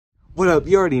What up?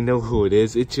 You already know who it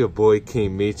is. It's your boy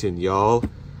King Meech, and y'all,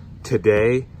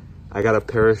 today I got a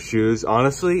pair of shoes.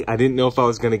 Honestly, I didn't know if I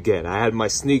was gonna get. I had my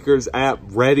sneakers app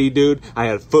ready, dude. I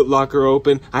had Foot Locker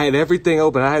open. I had everything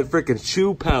open. I had freaking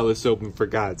Shoe Palace open, for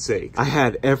God's sake. I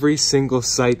had every single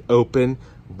site open,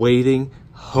 waiting,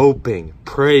 hoping,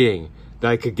 praying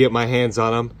that I could get my hands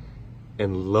on them.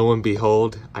 And lo and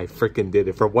behold, I freaking did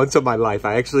it. For once in my life,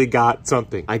 I actually got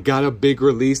something. I got a big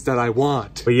release that I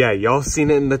want. But yeah, y'all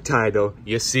seen it in the title.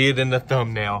 You see it in the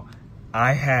thumbnail.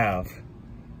 I have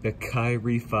the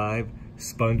Kyrie 5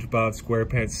 Spongebob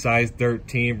Squarepants size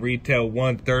 13, retail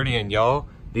 $130. And y'all,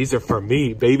 these are for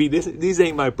me, baby. These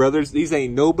ain't my brother's. These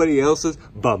ain't nobody else's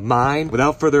but mine.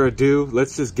 Without further ado,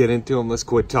 let's just get into them. Let's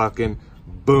quit talking.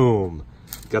 Boom.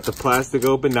 Got the plastic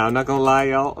open. Now, I'm not gonna lie,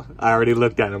 y'all. I already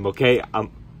looked at them, okay? I'm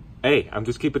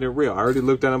just keeping it real. I already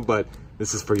looked at them, but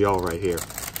this is for y'all right here.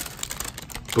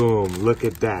 Boom, look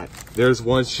at that. There's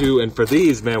one shoe, and for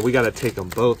these, man, we gotta take them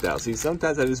both out. See,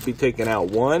 sometimes I just be taking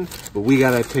out one, but we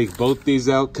gotta take both these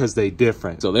out because they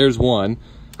different. So there's one.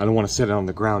 I don't want to set it on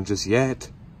the ground just yet.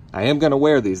 I am gonna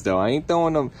wear these though. I ain't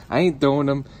throwing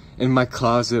them in my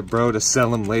closet, bro, to sell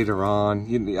them later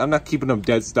on. I'm not keeping them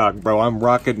dead stock, bro. I'm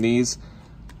rocking these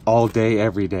all day,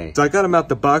 every day. So I got them out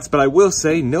the box, but I will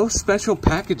say no special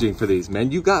packaging for these,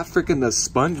 man. You got freaking the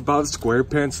Spongebob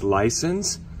Squarepants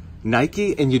license,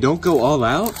 Nike, and you don't go all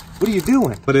out? What are you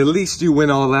doing? But at least you went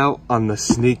all out on the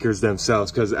sneakers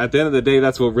themselves, because at the end of the day,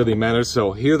 that's what really matters.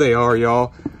 So here they are,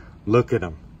 y'all. Look at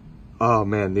them. Oh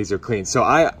man, these are clean. So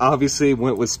I obviously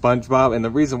went with SpongeBob, and the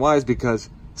reason why is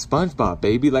because SpongeBob,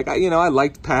 baby. Like, I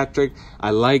liked Patrick,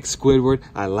 I like Squidward,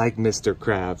 I like Mr.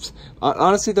 Krabs.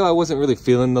 Honestly though, I wasn't really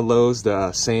feeling the Lows,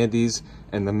 the Sandys,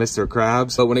 and the Mr.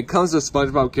 Krabs. But when it comes to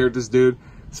SpongeBob characters, dude,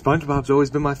 SpongeBob's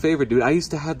always been my favorite, dude. I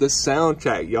used to have the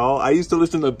soundtrack, y'all. I used to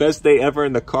listen to The Best Day Ever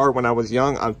in the car when I was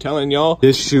young. I'm telling y'all,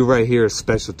 this shoe right here is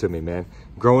special to me, man.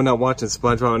 Growing up watching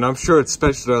SpongeBob, and I'm sure it's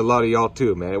special to a lot of y'all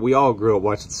too, man. We all grew up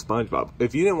watching SpongeBob.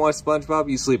 If you didn't watch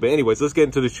SpongeBob, you sleep. But anyways, let's get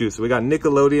into the shoes. So we got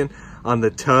Nickelodeon on the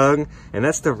tongue, and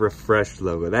that's the refreshed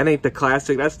logo. That ain't the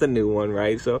classic, that's the new one,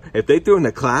 right? So if they threw in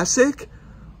the classic,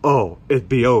 oh, it'd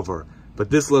be over. But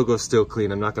this logo's still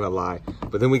clean, I'm not gonna lie.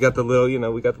 But then we got the little,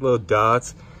 we got the little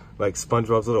dots, like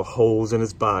SpongeBob's little holes in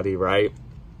his body, right?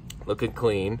 Looking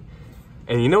clean.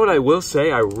 And you know what I will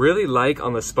say, I really like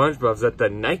on the SpongeBob's that the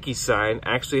Nike sign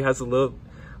actually has a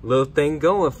little thing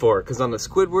going for it. Because on the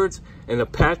Squidwards and the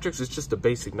Patricks, it's just a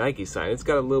basic Nike sign. It's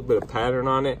got a little bit of pattern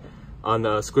on it on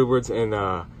the Squidwards and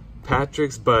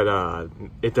Patricks, but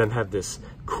it doesn't have this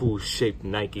cool shaped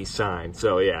Nike sign.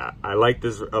 So yeah, I like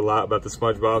this a lot about the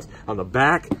SpongeBob's. On the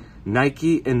back,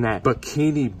 Nike in that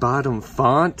bikini bottom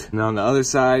font. And on the other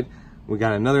side, we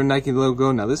got another Nike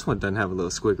logo. Now this one doesn't have a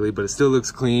little squiggly, but it still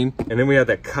looks clean. And then we have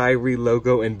that Kyrie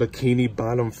logo in bikini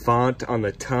bottom font on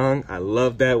the tongue. I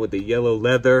love that with the yellow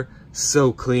leather.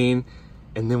 So clean.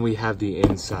 And then we have the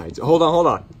insides. Hold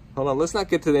on. Let's not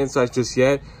get to the insides just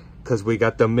yet, because we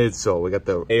got the midsole. We got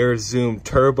the Air Zoom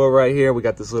Turbo right here. We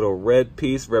got this little red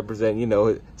piece representing,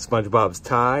 SpongeBob's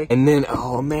tie. And then,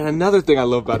 oh man, another thing I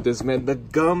love about this, man, the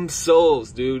gum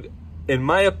soles, dude. In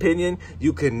my opinion,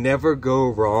 you can never go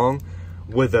wrong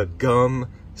with a gum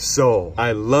sole.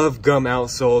 I love gum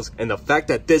outsoles, and the fact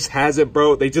that this has it,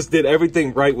 bro, they just did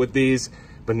everything right with these.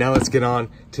 But now let's get on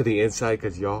to the inside,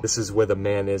 because y'all, this is where the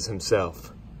man is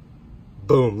himself.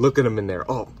 Boom, look at him in there.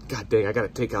 Oh, god dang, I gotta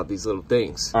take out these little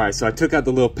things. All right, so I took out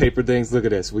the little paper things. Look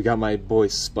at this. We got my boy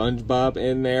SpongeBob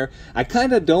in there. I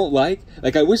kind of don't like,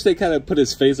 I wish they kind of put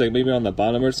his face like maybe on the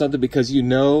bottom or something, because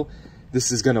this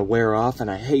is gonna wear off,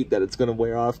 and I hate that it's gonna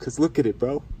wear off, because look at it,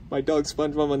 bro. My dog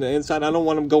SpongeBob on the inside, I don't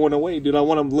want him going away, dude. I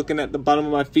want him looking at the bottom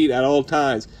of my feet at all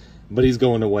times, but he's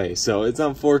going away. So it's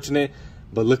unfortunate,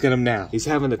 but look at him now. He's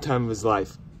having the time of his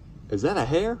life. Is that a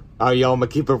hair? Oh, y'all, I'm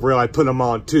gonna keep it real. I put them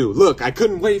on too. Look, I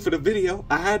couldn't wait for the video.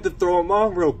 I had to throw them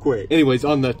on real quick. Anyways,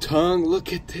 on the tongue,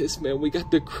 look at this, man. We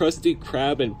got the Krusty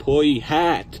Krab employee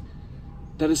hat.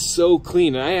 That is so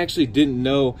clean. And I actually didn't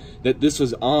know that this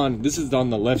was on. This is on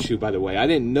the left shoe, by the way. I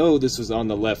didn't know this was on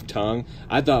the left tongue.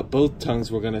 I thought both tongues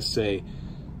were gonna say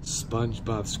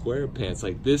Spongebob Squarepants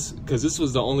like this, because this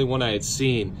was the only one I had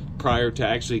seen prior to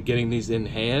actually getting these in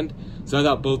hand. So I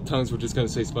thought both tongues were just gonna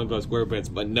say Spongebob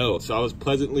Squarepants, but no. So I was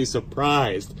pleasantly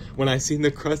surprised when I seen the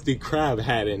Krusty Krab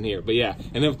hat in here. But yeah,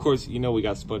 and then of course, we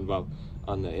got SpongeBob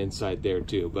on the inside there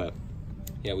too. But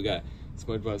yeah, we got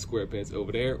SpongeBob Squarepants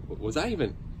over there.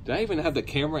 Did I even have the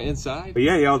camera inside? But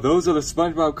yeah, y'all, those are the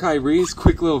SpongeBob Kyrie's.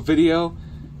 Quick little video.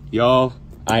 Y'all,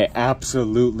 I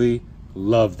absolutely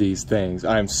love these things.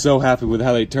 I am so happy with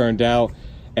how they turned out.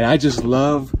 And I just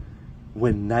love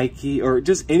when Nike or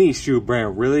just any shoe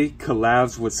brand really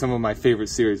collabs with some of my favorite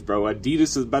series, bro.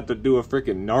 Adidas is about to do a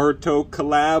freaking Naruto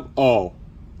collab. Oh,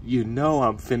 you know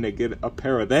I'm finna get a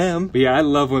pair of them. But yeah, I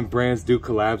love when brands do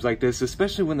collabs like this,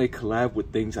 especially when they collab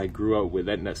with things I grew up with.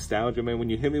 That nostalgia, man. When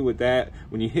you hit me with that,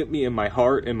 when you hit me in my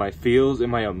heart, in my feels, in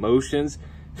my emotions,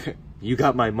 you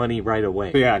got my money right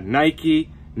away. But yeah,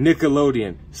 Nike,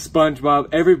 Nickelodeon, Spongebob,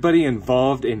 everybody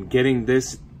involved in getting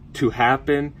this to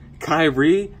happen.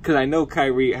 Kyrie, because I know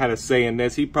Kyrie had a say in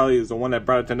this. He probably is the one that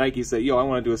brought it to Nike, said, yo, I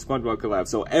want to do a SpongeBob collab.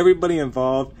 So everybody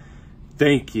involved,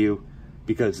 thank you,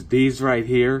 because these right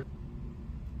here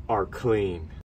are clean.